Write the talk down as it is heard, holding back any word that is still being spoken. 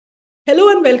Hello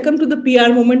and welcome to the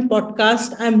PR Moment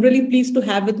podcast. I'm really pleased to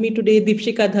have with me today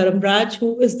Deepshika Dharamraj,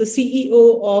 who is the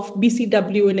CEO of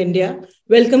BCW in India.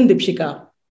 Welcome, Deepshika.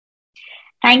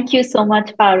 Thank you so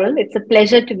much, Parul. It's a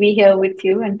pleasure to be here with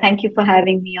you, and thank you for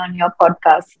having me on your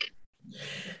podcast.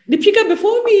 Deepshika,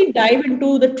 before we dive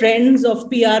into the trends of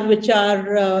PR which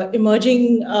are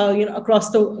emerging, across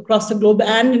the globe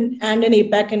and in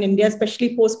APAC and India,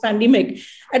 especially post pandemic,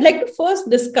 I'd like to first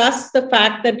discuss the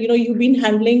fact that you've been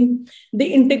handling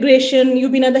the integration.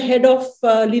 You've been at the head of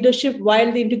leadership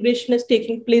while the integration is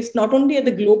taking place not only at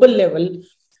the global level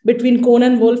between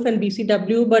Cohn & Wolfe and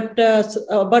BCW,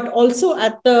 but also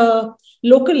at the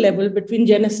local level between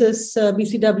Genesis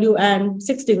BCW and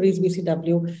 6 Degrees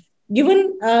BCW.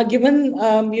 Given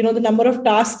the number of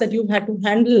tasks that you've had to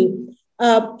handle,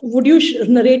 would you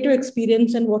narrate your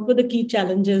experience and what were the key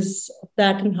challenges of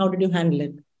that and how did you handle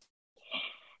it?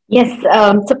 Yes,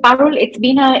 so Parul, it's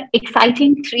been an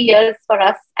exciting 3 years for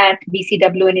us at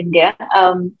BCW in India.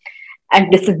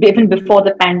 And this is even before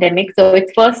the pandemic. So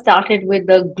it first started with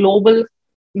the global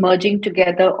merging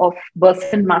together of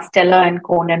Burson Marsteller and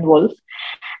Cohn & Wolfe.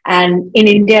 And in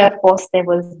India, of course, there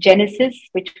was Genesis,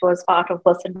 which was part of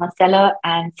Burson Marsteller,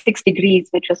 and 6 Degrees,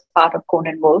 which was part of Cohn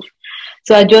 & Wolfe.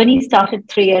 So our journey started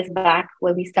 3 years back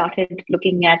where we started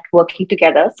looking at working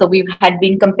together. So we had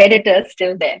been competitors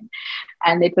till then.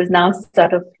 And it was now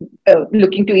sort of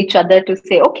looking to each other to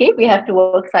say, okay, we have to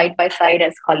work side by side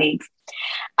as colleagues.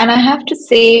 And I have to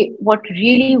say, what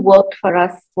really worked for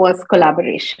us was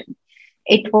collaboration.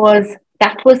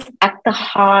 That was at the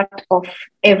heart of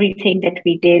everything that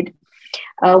we did.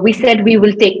 We said we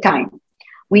will take time.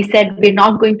 We said we're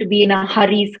not going to be in a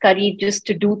hurry-scurry just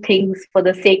to do things for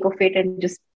the sake of it and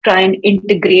just try and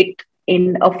integrate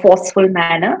in a forceful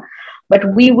manner.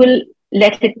 But we will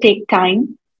let it take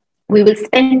time. We will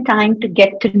spend time to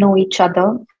get to know each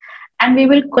other. And we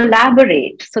will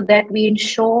collaborate so that we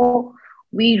ensure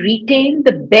we retain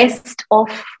the best of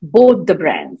both the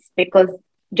brands, because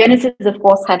Genesis, of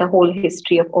course, had a whole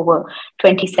history of over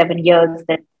 27 years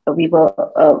that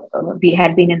we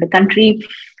had been in the country.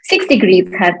 6 Degrees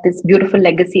had this beautiful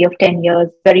legacy of 10 years,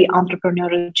 very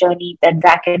entrepreneurial journey that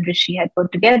Zach and Rishi had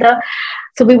put together.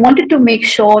 So we wanted to make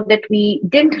sure that we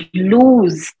didn't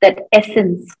lose that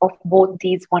essence of both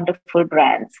these wonderful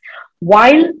brands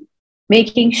while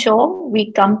making sure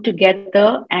we come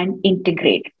together and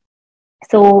integrate.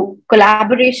 So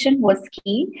collaboration was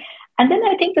key. And then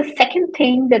I think the second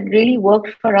thing that really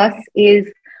worked for us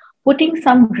is putting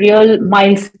some real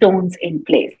milestones in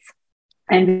place.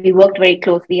 And we worked very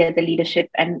closely as a leadership.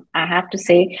 And I have to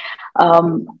say,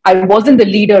 I wasn't the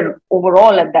leader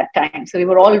overall at that time. So we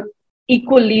were all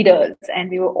equal leaders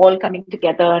and we were all coming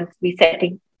together and we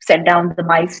set down the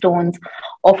milestones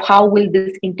of how will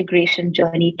this integration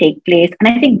journey take place. And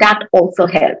I think that also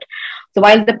helped. So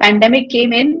while the pandemic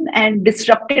came in and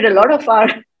disrupted a lot of our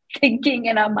thinking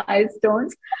and our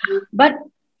milestones, but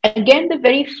again, the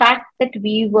very fact that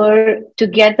we were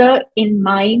together in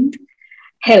mind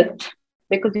helped,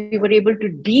 because we were able to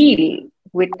deal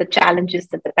with the challenges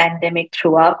that the pandemic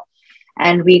threw up.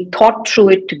 And we thought through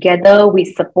it together. We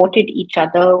supported each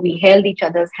other. We held each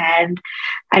other's hand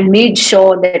and made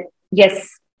sure that,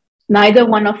 yes, neither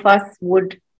one of us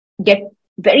would get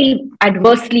very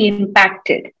adversely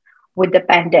impacted with the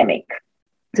pandemic.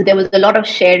 So there was a lot of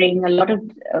sharing, a lot of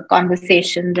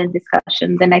conversations and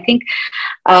discussions. And I think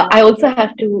I also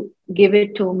have to give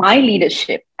it to my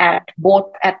leadership at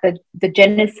both at the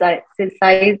Genesis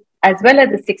side as well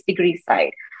as the 6 Degrees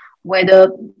side, where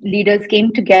the leaders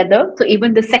came together. So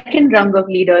even the second rung of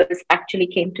leaders actually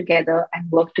came together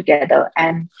and worked together.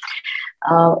 And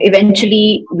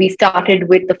eventually we started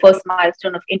with the first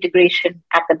milestone of integration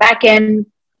at the back end.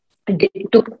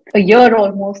 It took a year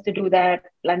almost to do that.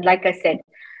 And like I said,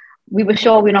 we were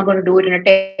sure we're not going to do it in a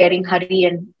tearing hurry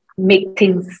and make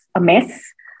things a mess.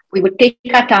 We would take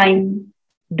our time,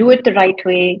 do it the right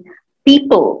way.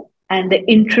 People and the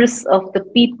interests of the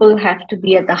people have to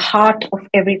be at the heart of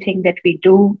everything that we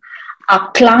do.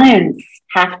 Our clients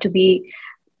have to be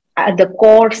at the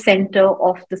core center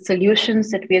of the solutions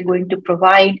that we are going to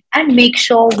provide and make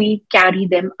sure we carry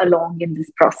them along in this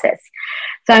process.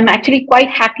 So I'm actually quite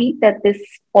happy that this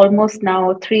almost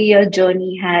now 3-year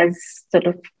journey has sort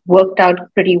of worked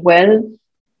out pretty well.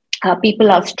 Our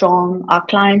people are strong, our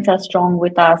clients are strong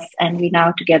with us, and we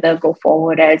now together go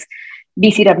forward as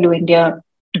BCW India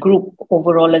Group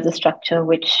overall as a structure,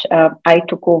 which I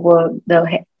took over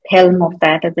the helm of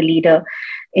that as a leader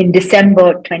in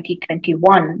December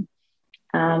 2021.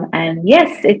 And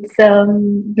yes, it's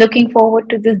looking forward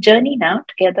to this journey now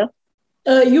together.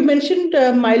 You mentioned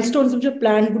milestones of your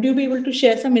plan. Would you be able to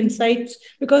share some insights?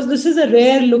 Because this is a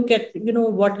rare look at,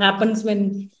 what happens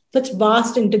when such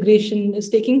vast integration is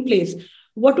taking place.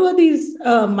 What were these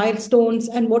milestones,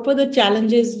 and what were the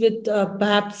challenges with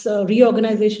perhaps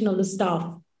reorganization of the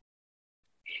staff?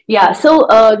 Yeah, so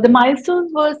the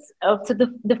milestones was so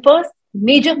the first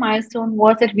major milestone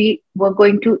was that we were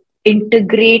going to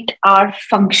integrate our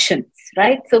functions,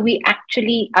 right? So we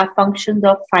actually our functions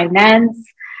of finance,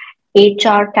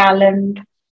 HR talent,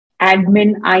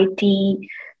 admin, IT.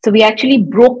 So we actually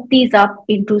broke these up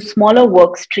into smaller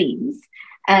work streams,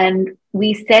 and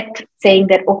we set saying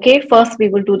that, okay, first we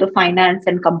will do the finance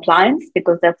and compliance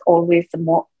because that's always the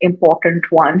more important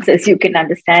ones, as you can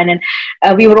understand.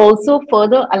 And we were also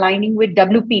further aligning with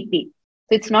WPP. So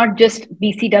it's not just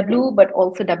BCW, but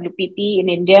also WPP in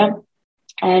India.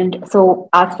 And so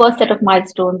our first set of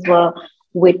milestones were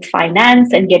with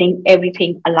finance and getting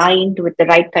everything aligned with the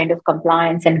right kind of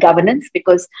compliance and governance,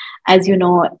 because as you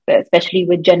know, especially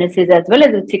with Genesis as well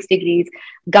as with 6 Degrees,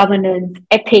 governance,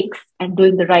 ethics, and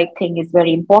doing the right thing is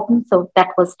very important. So that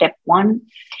was step one.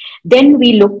 Then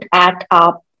we looked at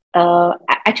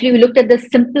actually we looked at the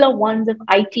simpler ones of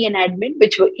IT and admin,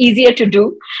 which were easier to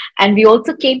do. And we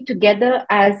also came together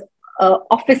as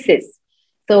offices.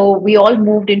 So we all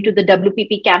moved into the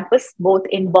WPP campus, both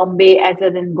in Bombay as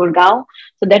well as in Gurgaon.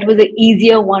 So that was an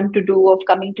easier one to do of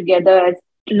coming together as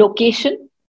location.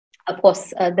 Of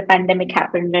course, the pandemic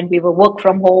happened and we were work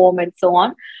from home and so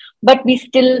on, but we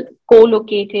still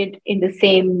co-located in the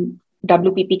same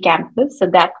WPP campus. So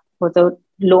that was a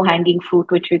low-hanging fruit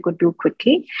which we could do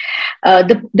quickly.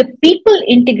 The people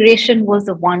integration was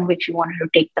the one which we wanted to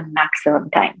take the maximum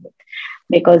time with,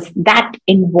 because that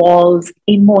involves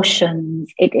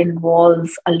emotions. It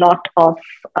involves a lot of,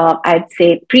 I'd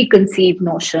say, preconceived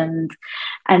notions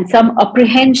and some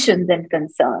apprehensions and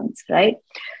concerns, right?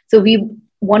 So we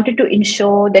wanted to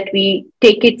ensure that we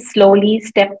take it slowly,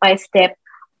 step by step,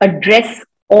 address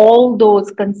all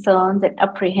those concerns and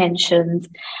apprehensions.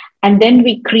 And then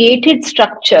we created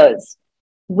structures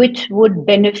which would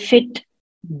benefit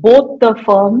both the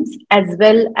firms as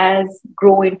well as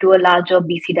grow into a larger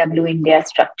BCW India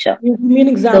structure. Give me an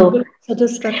example of such a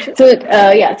structure. So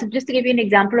just to give you an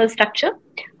example of structure,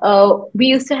 we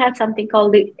used to have something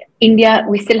called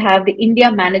we still have the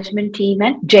India management team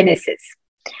and Genesis,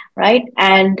 right?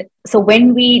 And so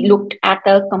when we looked at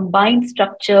a combined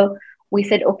structure, we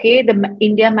said, okay, the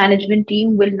India management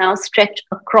team will now stretch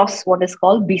across what is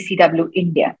called BCW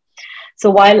India. So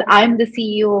while I'm the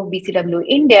CEO of BCW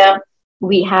India,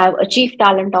 we have a chief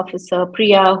talent officer,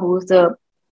 Priya, who's the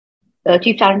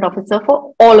chief talent officer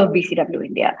for all of BCW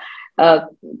India.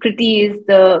 Kriti is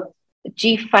the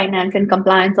chief finance and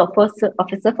compliance officer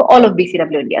for all of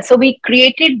BCW India. So we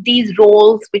created these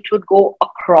roles which would go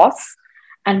across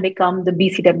and become the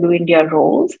BCW India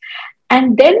roles.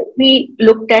 And then we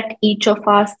looked at each of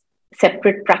our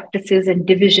separate practices and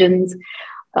divisions.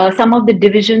 Some of the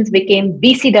divisions became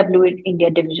BCW India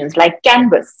divisions, like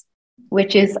Canvas,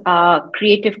 which is our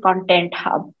creative content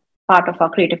hub. Part of our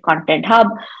creative content hub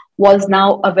was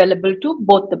now available to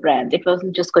both the brands. It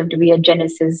wasn't just going to be a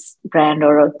Genesis brand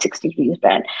or a 6 Degrees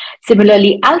brand.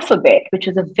 Similarly, Alphabet, which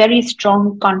was a very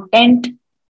strong content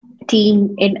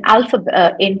team in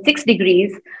 6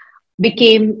 Degrees,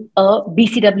 became a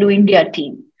BCW India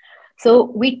team. So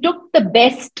we took the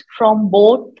best from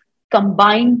both,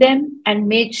 combined them, and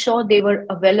made sure they were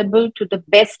available to the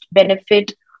best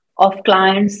benefit of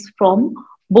clients from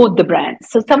both the brands.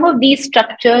 So some of these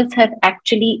structures have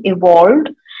actually evolved,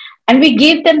 and we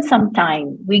gave them some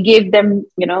time. We gave them,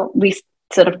 we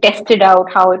sort of tested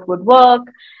out how it would work.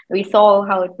 We saw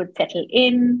how it would settle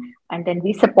in, and then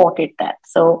we supported that.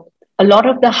 So a lot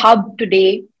of the hub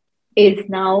today is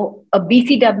now a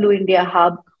BCW India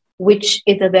hub, which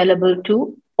is available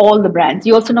to all the brands.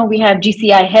 You also know we have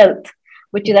GCI Health,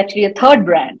 which is actually a third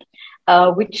brand,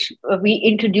 which we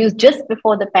introduced just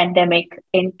before the pandemic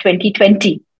in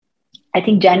 2020. I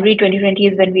think January 2020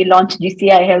 is when we launched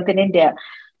GCI Health in India.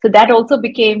 So that also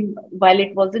became, while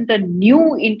it wasn't a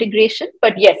new integration,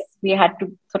 but yes, we had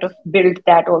to sort of build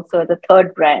that also as a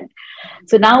third brand.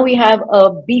 So now we have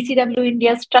a BCW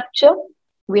India structure.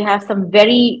 We have some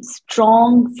very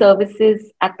strong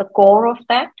services at the core of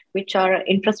that, which are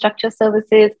infrastructure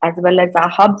services as well as our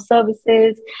hub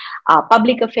services. Our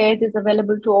public affairs is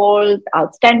available to all,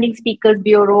 outstanding speakers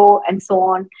bureau and so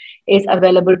on is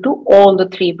available to all the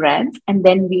three brands. And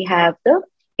then we have the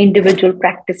individual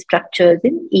practice structures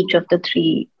in each of the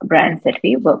three brands that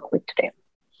we work with today.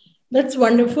 That's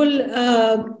wonderful.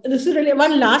 This is really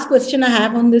one last question I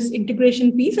have on this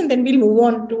integration piece, and then we'll move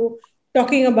on to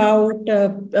talking about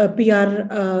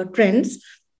PR trends.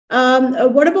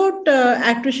 What about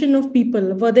attrition of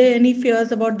people? Were there any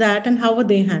fears about that, and how were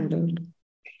they handled?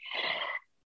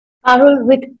 Parul,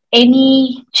 with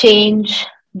any change,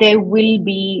 there will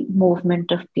be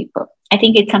movement of people. I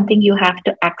think it's something you have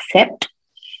to accept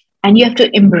and you have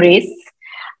to embrace.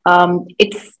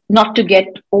 It's not to get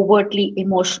overtly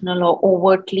emotional or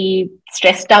overtly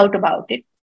stressed out about it,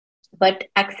 but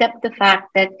accept the fact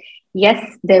that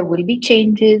yes, there will be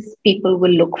changes. People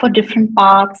will look for different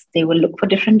paths, they will look for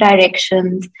different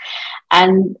directions.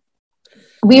 And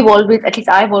we've always, at least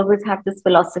I've always had this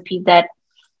philosophy that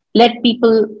let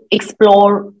people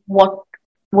explore what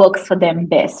works for them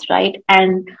best, right?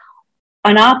 And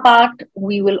on our part,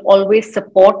 we will always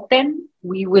support them,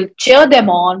 we will cheer them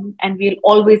on, and we'll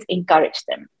always encourage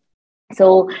them.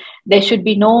 So there should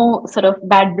be no sort of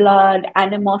bad blood,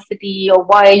 animosity, or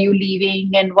why are you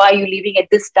leaving and why are you leaving at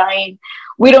this time?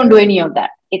 We don't do any of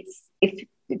that. It's if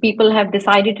people have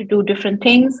decided to do different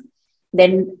things,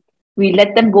 then we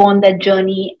let them go on that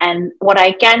journey. And what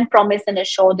I can promise and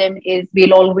assure them is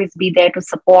we'll always be there to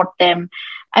support them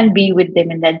and be with them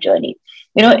in that journey.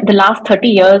 You know, the last 30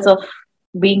 years of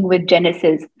being with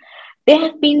Genesis, there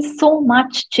has been so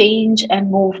much change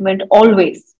and movement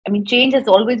always. I mean, change has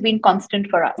always been constant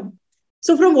for us.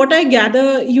 So, from what I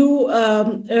gather,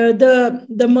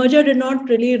 the merger did not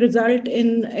really result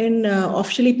in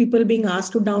officially people being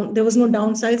asked to down. There was no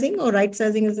downsizing or right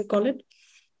sizing, as they call it,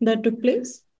 that took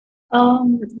place. I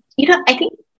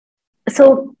think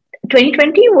so.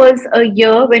 2020 was a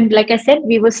year when, like I said,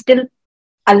 we were still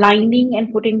aligning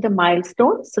and putting the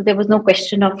milestones. So there was no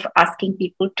question of asking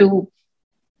people to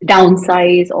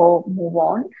downsize or move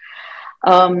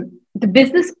on. The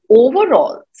business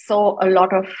overall saw a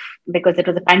lot of, because it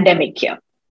was a pandemic year.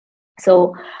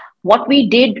 So what we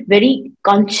did very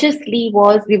consciously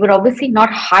was we were obviously not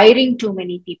hiring too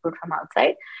many people from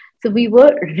outside. So we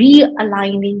were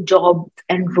realigning jobs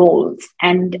and roles.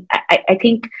 And I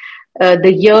think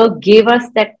the year gave us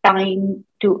that time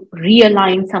to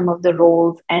realign some of the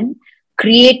roles and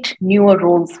create newer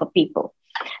roles for people.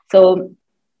 So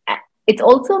it's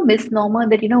also a misnomer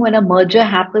that, when a merger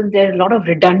happens, there are a lot of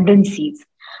redundancies.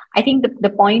 I think the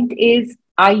point is,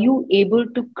 are you able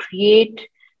to create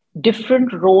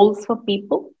different roles for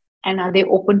people? And are they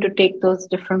open to take those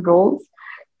different roles?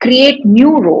 Create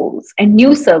new roles and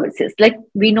new services. Like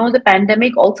we know the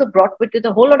pandemic also brought with it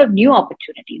a whole lot of new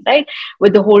opportunities, right?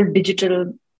 With the whole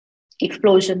digital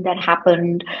explosion that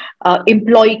happened,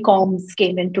 employee comms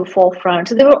came into forefront.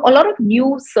 So there were a lot of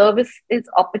new services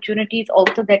opportunities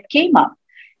also that came up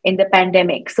in the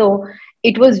pandemic. So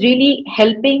it was really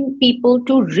helping people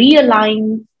to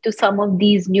realign to some of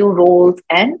these new roles,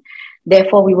 and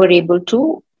therefore we were able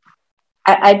to,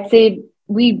 I'd say,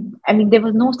 there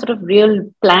was no sort of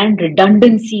real planned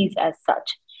redundancies as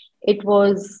such. It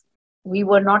was, we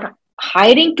were not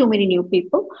hiring too many new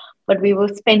people, but we were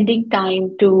spending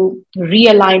time to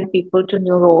realign people to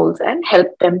new roles and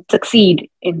help them succeed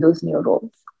in those new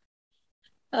roles.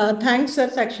 Thanks,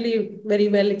 that's actually very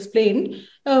well explained.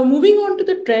 Moving on to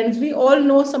the trends, we all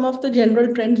know some of the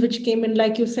general trends which came in,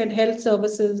 like you said, health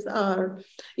services are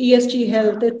ESG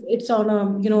health. It's on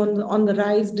on the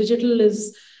rise. Digital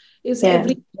is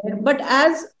everywhere. But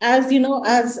as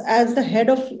the head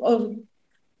of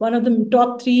one of the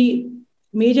top 3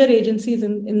 major agencies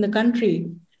in the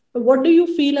country, what do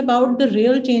you feel about the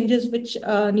real changes which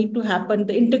need to happen?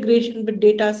 The integration with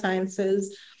data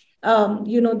sciences,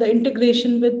 the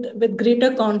integration with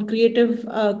greater creative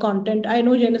content. I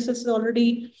know Genesis has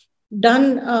already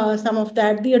done some of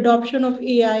that. The adoption of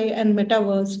AI and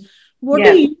metaverse. What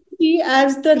do you see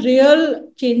as the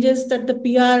real changes that the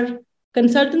PR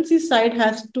consultancy side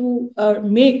has to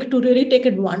make to really take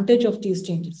advantage of these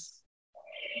changes?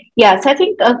 Yeah, so I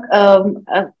think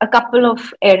a couple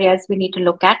of areas we need to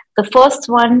look at. The first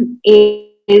one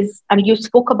is, you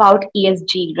spoke about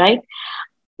ESG, right?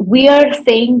 We are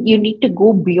saying you need to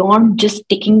go beyond just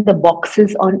ticking the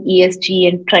boxes on ESG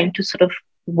and trying to sort of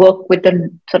work with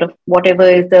the sort of whatever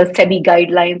is the SEBI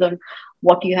guidelines on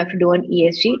what you have to do on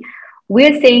ESG.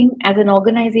 We're saying as an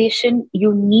organization,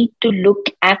 you need to look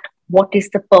at what is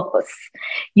the purpose.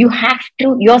 Your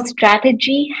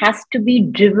strategy has to be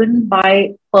driven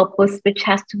by purpose, which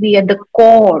has to be at the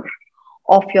core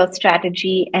of your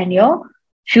strategy and your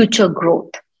future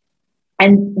growth.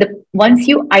 And once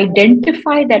you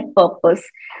identify that purpose,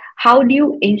 how do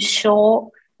you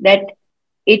ensure that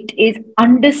it is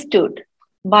understood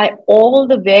by all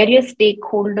the various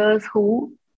stakeholders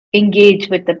who engage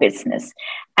with the business?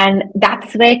 And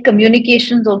that's where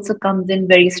communications also comes in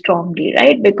very strongly,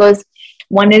 right? Because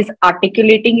one is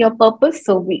articulating your purpose.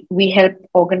 So we help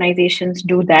organizations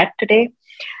do that today.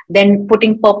 Then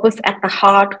putting purpose at the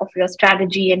heart of your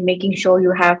strategy and making sure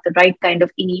you have the right kind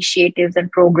of initiatives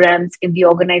and programs in the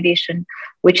organization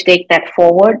which take that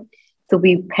forward. So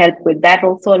we help with that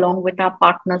also along with our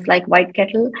partners like White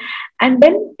Kettle. And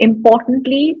then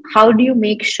importantly, how do you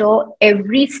make sure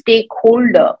every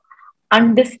stakeholder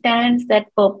understands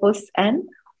that purpose and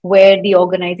where the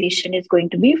organization is going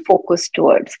to be focused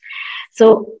towards?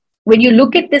 So when you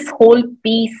look at this whole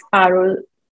piece, Parul,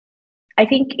 I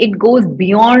think it goes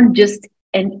beyond just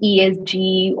an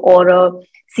ESG or a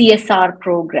CSR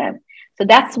program. So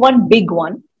that's one big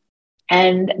one.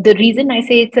 And the reason I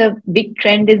say it's a big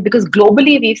trend is because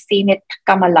globally we've seen it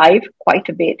come alive quite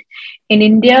a bit. In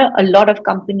India, a lot of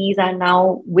companies are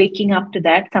now waking up to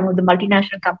that. Some of the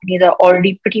multinational companies are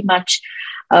already pretty much,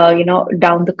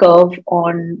 down the curve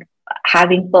on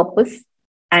having purpose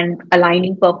and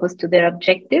aligning purpose to their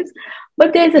objectives.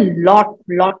 But there's a lot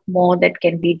more that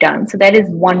can be done. So that is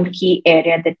one key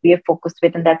area that we are focused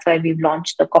with. And that's why we've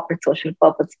launched the Corporate Social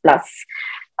Purpose Plus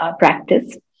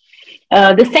practice.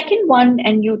 The second one,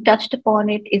 and you touched upon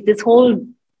it, is this whole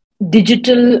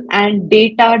digital and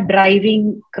data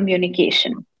driving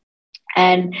communication.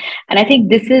 And I think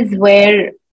this is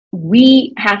where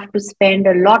we have to spend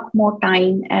a lot more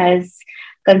time as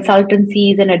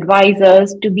consultancies and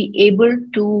advisors to be able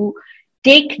to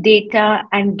take data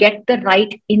and get the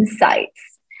right insights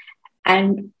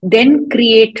and then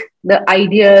create the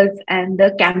ideas and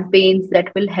the campaigns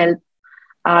that will help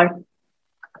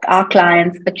our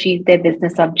clients achieve their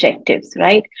business objectives,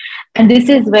 right? And this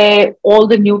is where all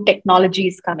the new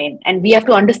technologies come in, and we have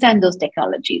to understand those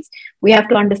technologies. We have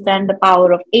to understand the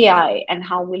power of AI and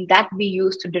how will that be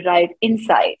used to derive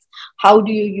insights. How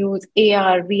do you use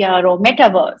AR, VR, or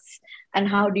metaverse? And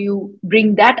how do you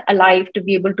bring that alive to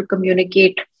be able to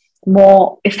communicate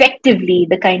more effectively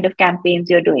the kind of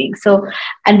campaigns you're doing? So,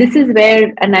 and this is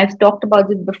where, and I've talked about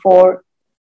this before,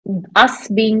 us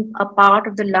being a part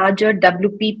of the larger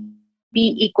WPP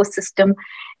ecosystem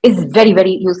is very,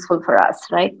 very useful for us,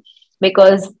 right?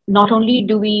 Because not only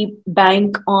do we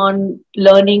bank on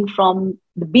learning from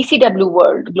the BCW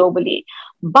world globally,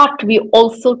 but we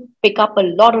also pick up a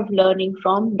lot of learning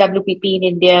from WPP in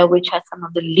India, which has some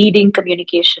of the leading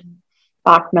communication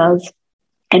partners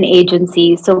and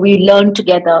agencies. So we learn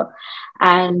together.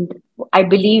 And I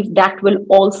believe that will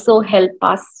also help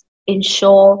us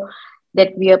ensure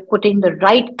that we are putting the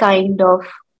right kind of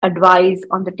advice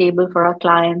on the table for our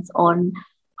clients on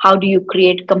how do you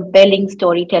create compelling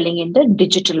storytelling in the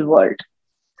digital world.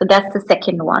 So that's the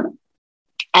second one.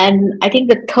 And I think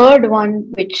the third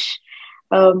one, which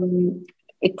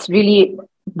it's really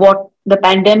what the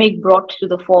pandemic brought to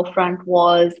the forefront,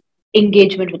 was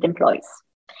engagement with employees.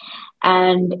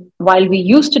 And while we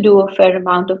used to do a fair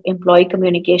amount of employee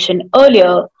communication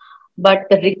earlier, but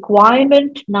the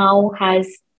requirement now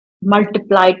has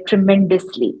multiplied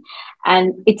tremendously.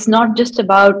 And it's not just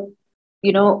about,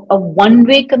 a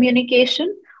one-way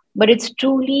communication, but it's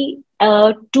truly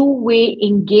a two-way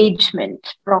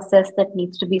engagement process that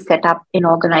needs to be set up in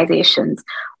organizations,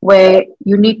 where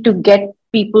you need to get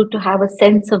people to have a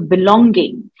sense of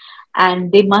belonging,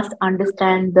 and they must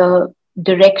understand the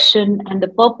direction and the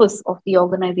purpose of the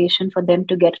organization for them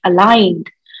to get aligned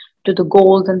to the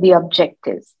goals and the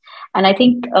objectives. And I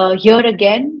think here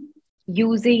again,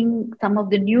 using some of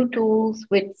the new tools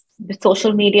with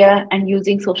social media and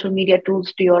using social media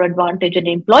tools to your advantage in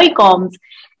employee comms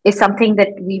is something that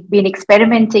we've been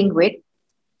experimenting with.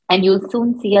 And you'll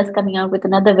soon see us coming out with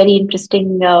another very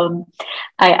interesting,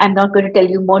 I'm not going to tell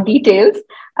you more details.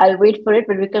 I'll wait for it,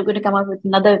 but we're going to come out with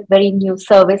another very new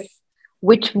service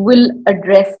which will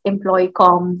address employee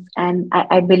comms. And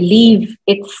I believe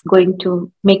it's going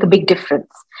to make a big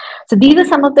difference. So these are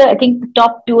some of the, I think, the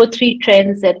top 2 or 3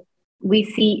 trends that we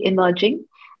see emerging.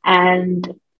 And,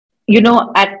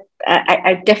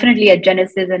 I definitely at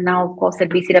Genesis and now, of course, at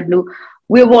BCW,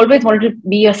 we've always wanted to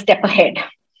be a step ahead.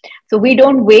 So we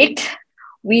don't wait.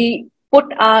 We put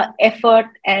our effort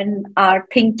and our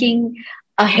thinking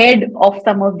ahead of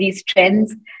some of these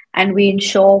trends, and we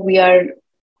ensure we are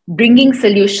bringing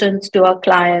solutions to our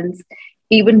clients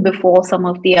even before some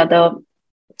of the other,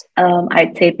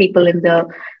 I'd say, people in the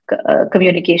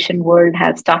communication world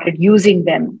have started using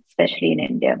them, especially in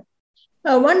India.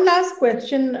 One last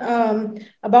question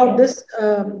about this,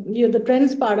 the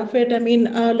trends part of it. I mean,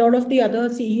 a lot of the other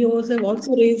CEOs have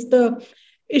also raised the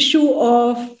issue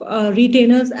of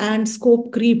retainers and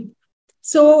scope creep.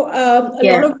 So a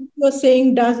lot of what you're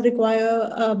saying does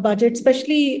require a budget,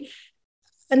 especially,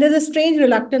 and there's a strange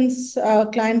reluctance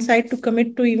client side to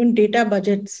commit to even data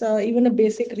budgets, even a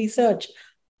basic research.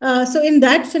 So in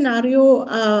that scenario,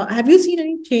 have you seen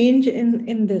any change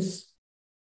in this?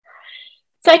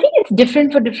 So I think it's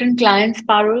different for different clients,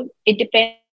 Parul. It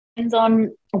depends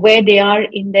on where they are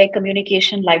in their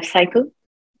communication life cycle.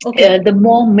 Okay. The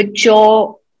more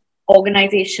mature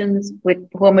organizations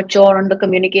who are mature on the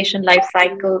communication life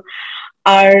cycle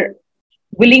are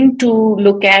willing to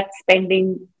look at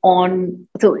spending on,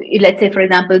 so let's say, for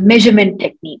example, measurement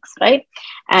techniques, right?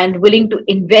 And willing to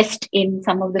invest in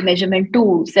some of the measurement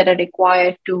tools that are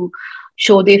required to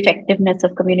show the effectiveness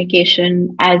of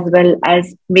communication, as well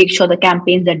as make sure the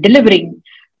campaigns are delivering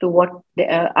to what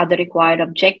are the required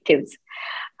objectives.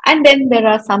 And then there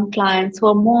are some clients who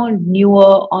are more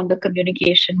newer on the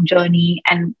communication journey,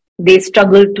 and they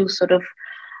struggle to sort of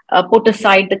put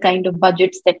aside the kind of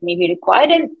budgets that may be required.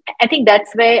 And I think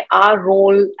that's where our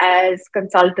role as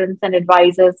consultants and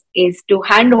advisors is to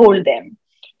handhold them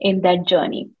in that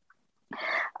journey.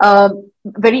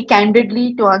 Very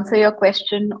candidly, to answer your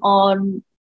question on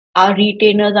are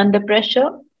retainers under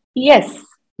pressure? Yes,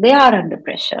 they are under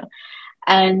pressure.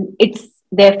 And it's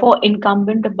therefore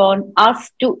incumbent upon us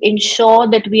to ensure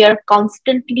that we are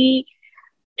constantly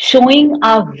showing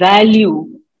our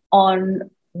value on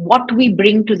what we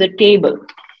bring to the table.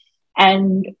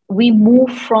 And we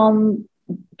move from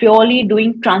purely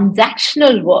doing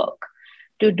transactional work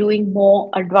to doing more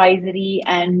advisory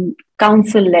and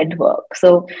counsel led work.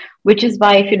 So, which is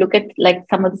why if you look at like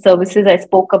some of the services I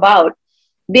spoke about,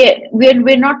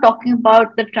 we're not talking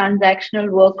about the transactional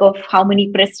work of how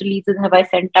many press releases have I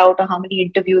sent out or how many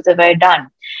interviews have I done.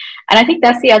 And I think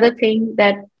that's the other thing,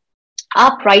 that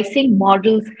our pricing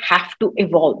models have to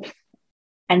evolve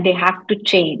and they have to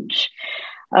change.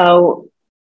 The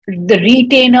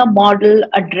retainer model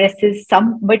addresses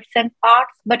some bits and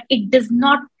parts, but it does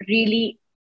not really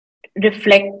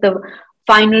reflect the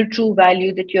final true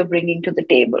value that you're bringing to the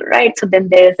table, right? So then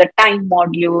there's a time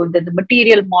module, there's a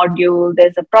material module,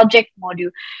 there's a project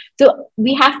module. So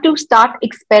we have to start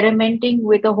experimenting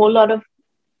with a whole lot of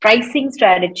pricing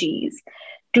strategies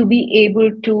to be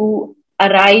able to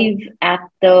arrive at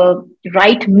the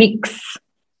right mix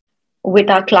with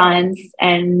our clients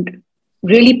and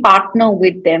really partner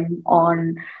with them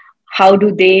on how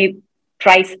do they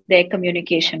price their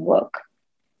communication work.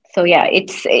 So yeah,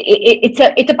 it's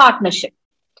a partnership.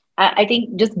 I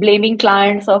think just blaming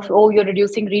clients of, oh, you're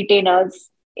reducing retainers,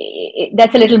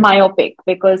 that's a little myopic,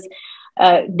 because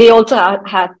they also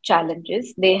have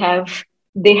challenges. They have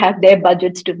their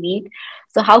budgets to meet.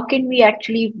 So how can we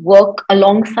actually work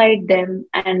alongside them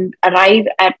and arrive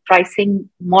at pricing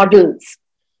models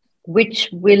which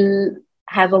will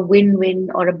have a win-win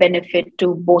or a benefit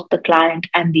to both the client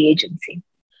and the agency?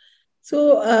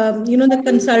 So, the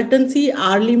consultancy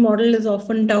hourly model is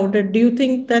often touted. Do you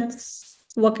think that's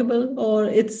workable, or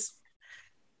it's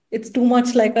too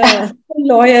much like a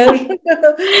lawyer?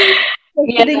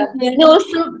 Yeah. No,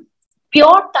 so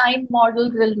pure time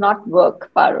models will not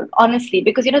work, Parul, honestly,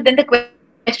 because then the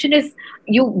question is,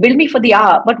 you bill me for the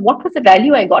hour, but what was the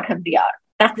value I got from the hour?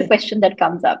 That's the question that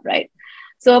comes up, right?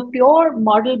 So a pure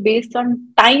model based on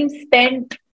time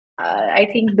spent, I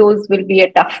think those will be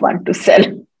a tough one to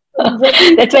sell.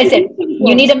 That's why I said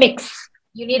you need a mix.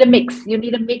 You need a mix. You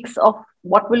need a mix of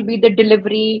what will be the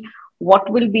delivery, what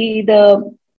will be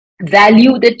the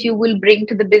value that you will bring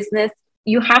to the business.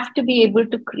 You have to be able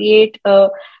to create a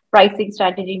pricing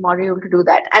strategy module to do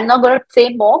that. I'm not going to say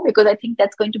more because I think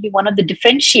that's going to be one of the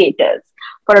differentiators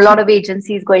for a lot of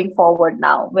agencies going forward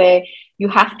now, where you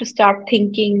have to start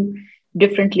thinking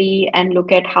differently and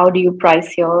look at how do you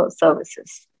price your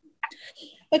services.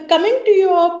 But coming to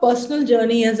your personal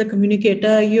journey as a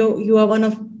communicator, you are one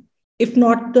of, if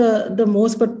not the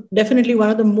most, but definitely one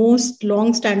of the most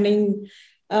long-standing,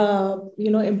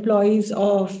 employees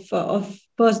of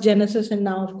first Genesis, and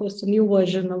now, of course, the new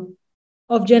version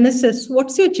of Genesis.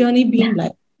 What's your journey been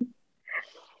like?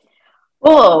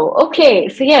 Oh, okay.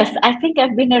 So yes, I think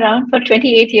I've been around for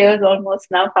 28 years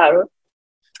almost now, Parul.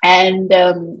 And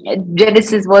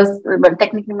Genesis was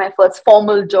technically my first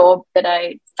formal job that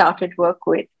I started work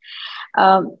with.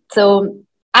 So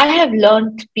I have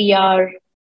learned PR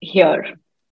here,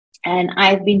 and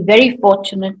I've been very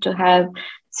fortunate to have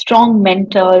strong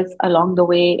mentors along the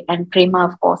way. And Prema,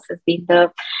 of course, has been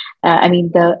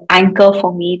the anchor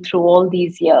for me through all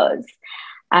these years.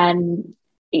 And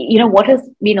what has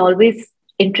been always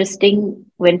interesting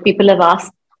when people have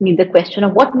asked me the question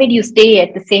of what made you stay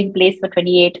at the same place for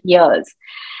 28 years?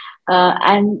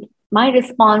 And my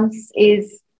response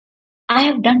is, I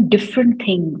have done different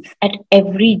things at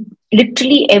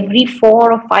literally every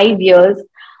 4 or 5 years.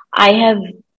 I have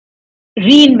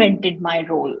reinvented my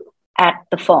role at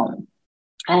the firm.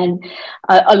 And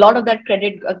a lot of that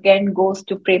credit again goes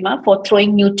to Prema for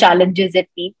throwing new challenges at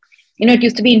me. it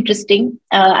used to be interesting,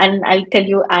 and I'll tell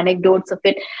you anecdotes of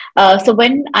it. So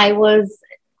when I was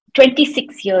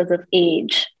 26 years of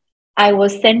age, I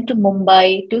was sent to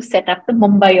Mumbai to set up the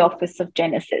Mumbai office of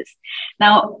Genesis.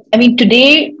 Now, I mean,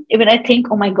 today, when I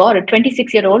think, oh my God, a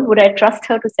 26-year-old, would I trust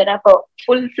her to set up a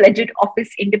full-fledged office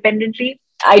independently?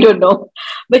 I don't know.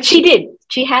 But she did.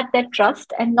 She had that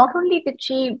trust. And not only did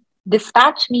she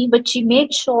dispatch me, but she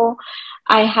made sure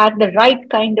I had the right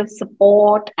kind of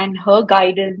support and her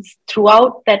guidance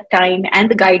throughout that time, and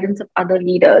the guidance of other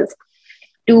leaders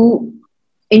to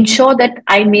ensure that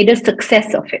I made a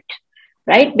success of it,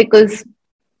 right? Because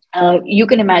you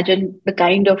can imagine the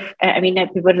kind of, I mean,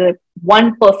 we were a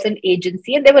one person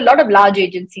agency, and there were a lot of large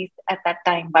agencies at that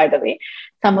time, by the way.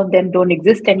 Some of them don't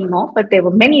exist anymore, but there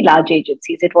were many large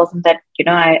agencies. It wasn't that,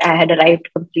 I had arrived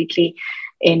completely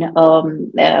in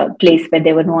a place where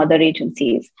there were no other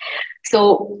agencies.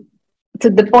 So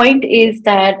the point is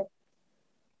that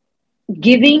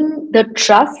giving the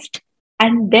trust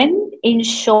and then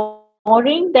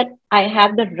ensuring that I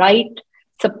have the right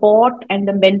support and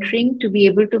the mentoring to be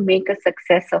able to make a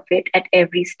success of it at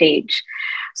every stage.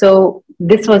 So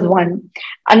this was one.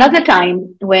 Another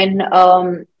time when,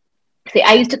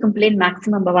 I used to complain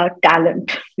maximum about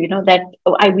talent, that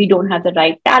we don't have the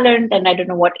right talent and I don't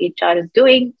know what HR is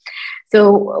doing.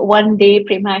 So one day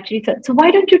Prema actually said, so why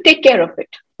don't you take care of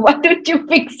it? Why don't you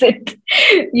fix it?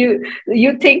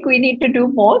 You think we need to do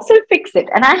more, so fix it.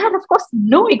 And I had, of course,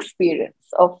 no experience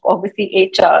of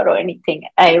obviously HR or anything.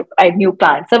 I knew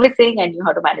client servicing, I knew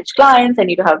how to manage clients, I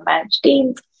knew how to manage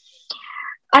teams.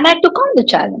 And I took on the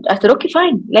challenge. I said, okay,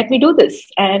 fine, let me do this.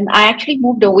 And I actually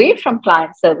moved away from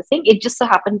client servicing. It just so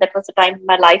happened that was a time in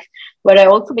my life where I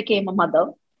also became a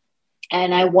mother.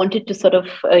 And I wanted to sort of,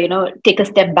 take a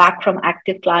step back from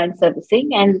active client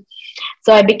servicing. And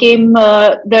so I became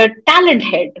the talent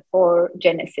head for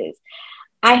Genesis.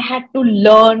 I had to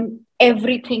learn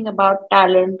everything about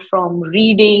talent, from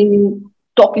reading,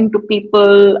 talking to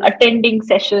people, attending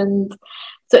sessions.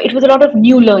 So it was a lot of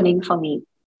new learning for me.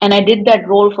 And I did that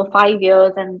role for 5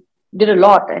 years and did a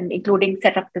lot, and including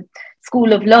set up the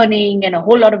school of learning and a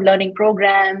whole lot of learning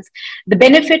programs. The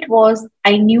benefit was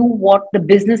I knew what the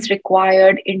business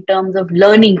required in terms of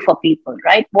learning for people,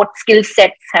 right? What skill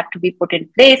sets have to be put in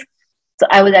place. So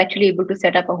I was actually able to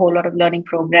set up a whole lot of learning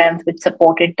programs which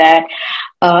supported that,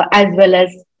 as well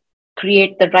as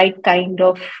create the right kind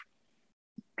of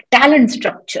talent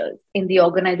structures in the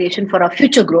organization for our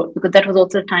future growth, because that was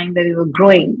also a time where we were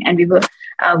growing, and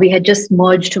we had just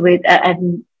merged with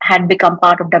and had become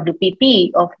part of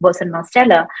WPP of Burson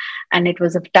Marsteller, and it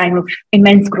was a time of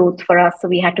immense growth for us. So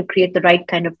we had to create the right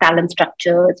kind of talent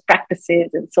structures,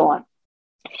 practices, and so on.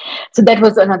 So that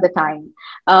was another time.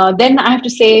 Then I have to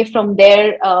say, from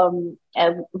there,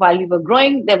 while we were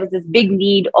growing, there was this big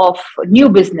need of new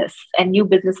business. And new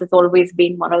business has always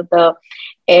been one of the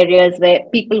areas where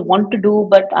people want to do,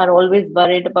 but are always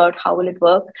worried about how will it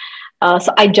work.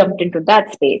 So I jumped into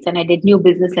that space, and I did new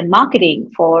business and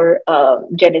marketing for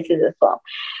Genesis as well.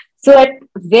 So at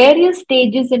various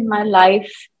stages in my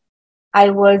life, I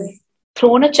was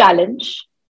thrown a challenge.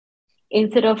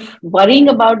 Instead of worrying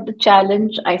about the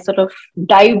challenge, I sort of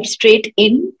dived straight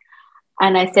in,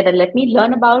 and I said, let me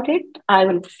learn about it. I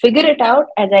will figure it out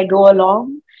as I go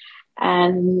along.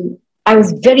 And I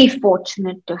was very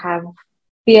fortunate to have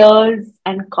peers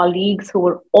and colleagues who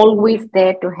were always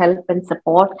there to help and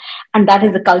support. And that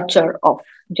is the culture of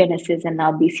Genesis and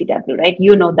now BCW, right?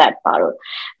 You know that, Parul.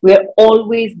 We're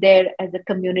always there as a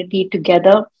community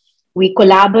together. We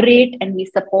collaborate and we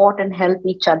support and help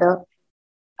each other.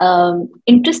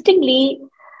 Interestingly,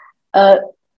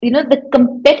 the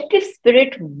competitive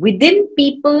spirit within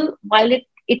people, while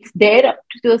it's there up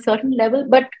to a certain level,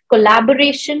 but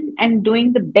collaboration and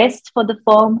doing the best for the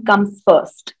firm comes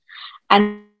first.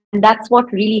 And that's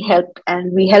what really helped.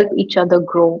 And we help each other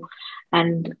grow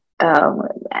and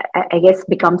I guess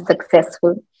become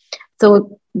successful.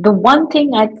 So the one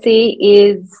thing I'd say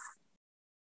is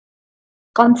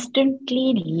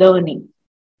constantly learning,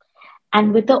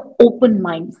 and with an open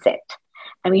mindset.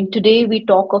 I mean, today we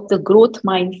talk of the growth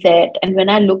mindset. And when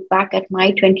I look back at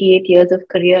my 28 years of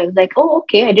career, I was like, oh,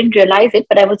 okay, I didn't realize it,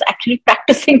 but I was actually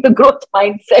practicing the growth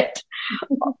mindset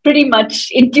pretty much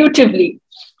intuitively.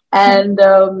 And,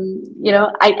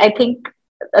 I think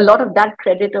a lot of that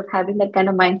credit of having that kind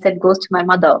of mindset goes to my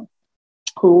mother,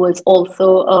 who was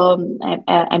also,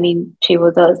 she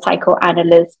was a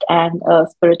psychoanalyst and a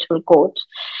spiritual coach.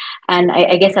 And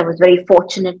I guess I was very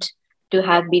fortunate to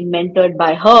have been mentored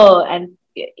by her, and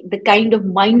the kind of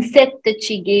mindset that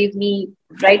she gave me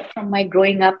right from my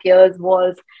growing up years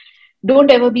was, don't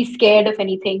ever be scared of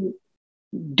anything.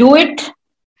 Do it.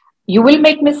 You will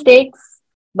make mistakes,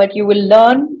 but you will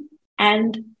learn.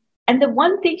 And the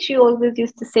one thing she always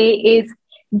used to say is,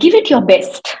 give it your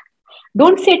best.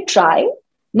 Don't say try.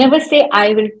 Never say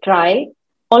I will try.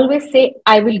 Always say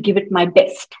I will give it my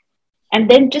best. And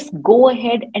then just go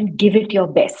ahead and give it your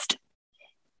best.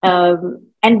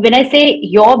 And when I say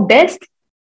your best,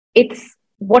 it's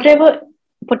whatever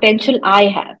potential I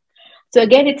have. So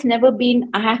again, it's never been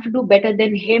I have to do better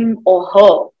than him or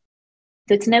her.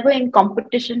 So it's never in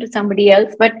competition to somebody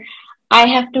else, but I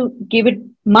have to give it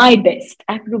my best.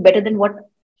 I have to do better than what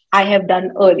I have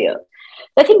done earlier.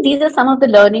 So I think these are some of the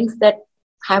learnings that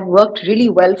have worked really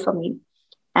well for me.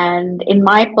 And in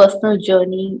my personal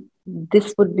journey,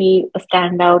 this would be a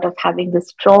standout of having the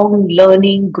strong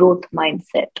learning growth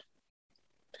mindset.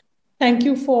 Thank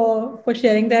you for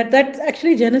sharing that. That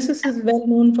actually Genesis is well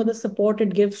known for the support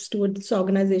it gives to its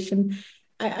organization.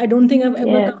 I don't think I've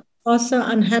ever come across an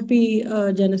unhappy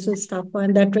Genesis staff,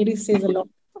 and that really says a lot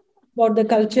about the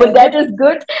Well, culture. that is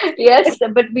good. Yes,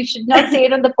 but we should not say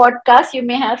it on the podcast. You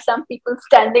may have some people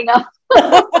standing up.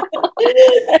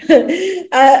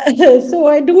 So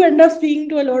I do end up speaking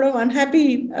to a lot of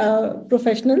unhappy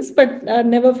professionals, but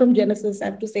never from Genesis. I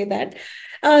have to say that.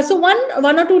 So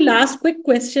one or two last quick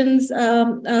questions.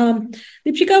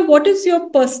 Deepshika, what is your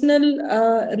personal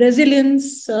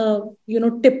resilience,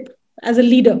 tip as a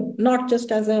leader, not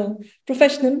just as a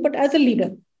professional, but as a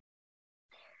leader?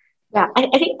 Yeah,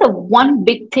 I think the one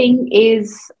big thing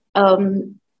is,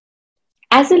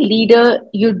 as a leader,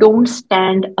 you don't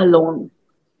stand alone.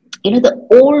 The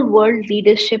old world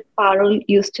leadership, Parul,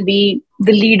 used to be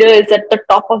the leader is at the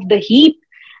top of the heap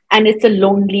and it's a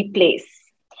lonely place.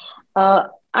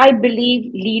 I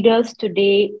believe leaders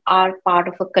today are part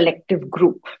of a collective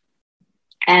group,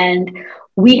 and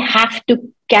we have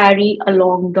to carry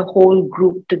along the whole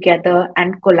group together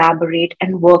and collaborate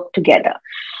and work together.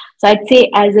 So I'd say,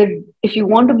 if you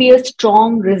want to be a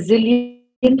strong,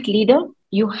 resilient leader,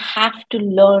 you have to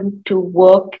learn to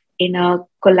work in a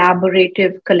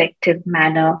collaborative, collective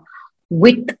manner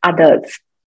with others.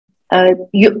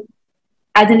 You,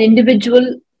 as an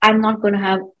individual, I'm not going to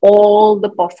have all the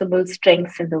possible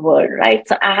strengths in the world, right?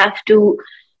 So I have to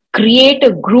create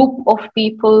a group of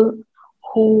people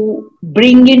who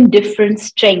bring in different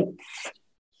strengths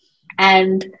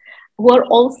and who are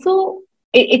also,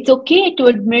 it's okay to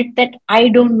admit that I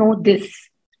don't know this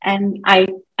and I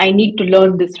need to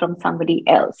learn this from somebody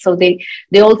else. So they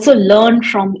also learn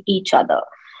from each other.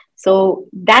 So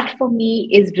that for me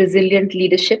is resilient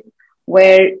leadership,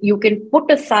 where you can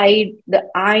put aside the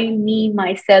I, me,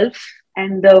 myself,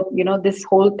 and this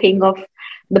whole thing of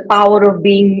the power of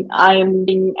being I'm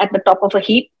being at the top of a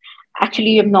heap.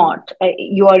 Actually, you're not.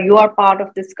 You are part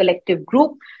of this collective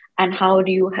group. And how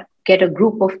do you get a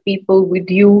group of people with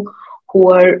you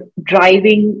who are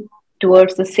driving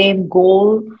towards the same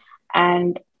goal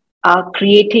and are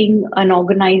creating an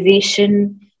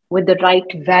organization with the right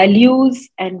values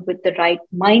and with the right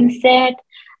mindset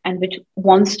and which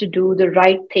wants to do the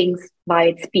right things by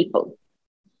its people?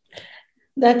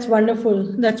 That's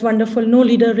wonderful. That's wonderful. No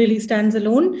leader really stands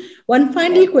alone. One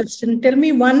final question. Tell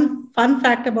me one fun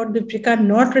fact about Deepshika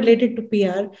not related to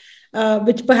PR,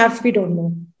 which perhaps we don't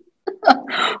know.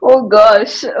 Oh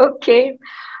gosh. Okay.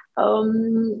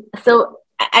 So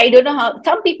I don't know how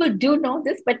some people do know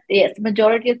this, but yes,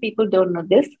 majority of people don't know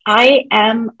this.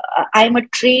 I'm a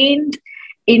trained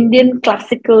Indian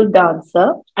classical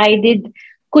dancer. I did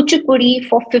Kuchipudi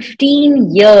for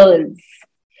 15 years.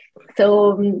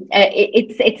 So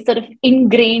it's sort of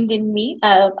ingrained in me.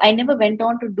 I never went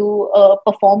on to do a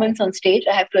performance on stage.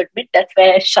 I have to admit that's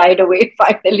where I shied away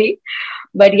finally.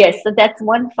 But yes, so that's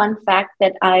one fun fact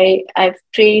that I've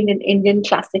trained in Indian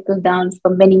classical dance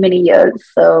for many years.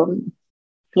 So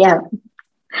yeah,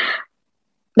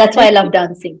 that's why I love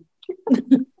dancing.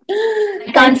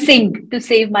 I can't sing to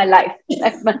save my life.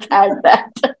 I must add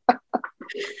that.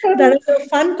 That is a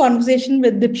fun conversation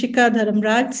with Deepshika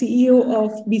Dharamraj, CEO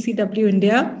of BCW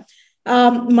India.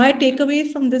 My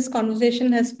takeaway from this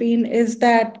conversation has been is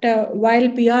that while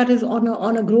PR is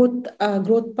on a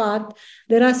growth path,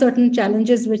 there are certain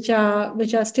challenges which are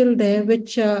still there,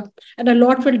 and a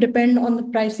lot will depend on the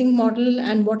pricing model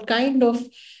and what kind of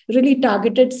really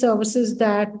targeted services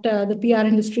that the PR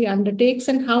industry undertakes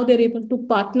and how they're able to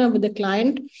partner with the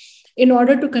client in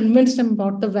order to convince them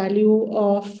about the value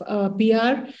of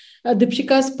PR.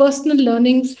 Deepshika's personal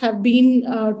learnings have been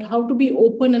how to be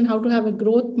open and how to have a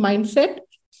growth mindset.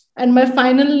 And my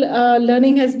final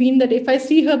learning has been that if I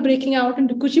see her breaking out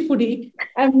into Kuchipudi,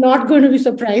 I'm not going to be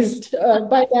surprised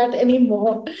by that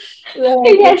anymore.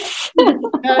 Yes.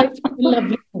 It's a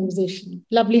lovely conversation.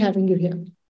 Lovely having you here.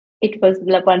 It was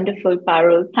wonderful,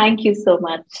 Parul. Thank you so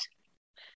much.